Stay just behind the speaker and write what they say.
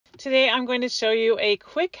Today I'm going to show you a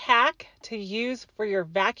quick hack to use for your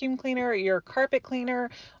vacuum cleaner, your carpet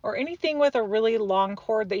cleaner, or anything with a really long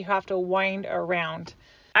cord that you have to wind around.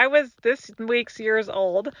 I was this week's years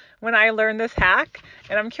old when I learned this hack,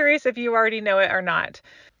 and I'm curious if you already know it or not.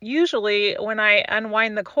 Usually when I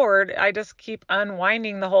unwind the cord, I just keep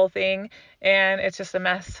unwinding the whole thing and it's just a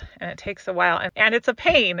mess and it takes a while and it's a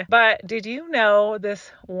pain. But did you know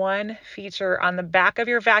this one feature on the back of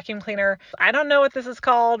your vacuum cleaner? I don't know what this is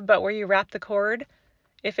called, but where you wrap the cord,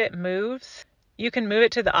 if it moves, you can move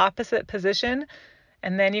it to the opposite position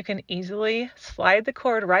and then you can easily slide the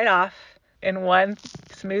cord right off in one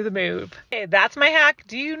smooth move. Okay, that's my hack.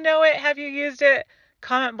 Do you know it? Have you used it?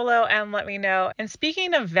 Comment below and let me know. And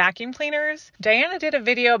speaking of vacuum cleaners, Diana did a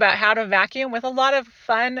video about how to vacuum with a lot of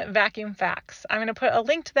fun vacuum facts. I'm going to put a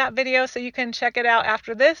link to that video so you can check it out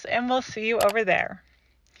after this, and we'll see you over there.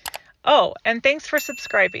 Oh, and thanks for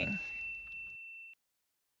subscribing.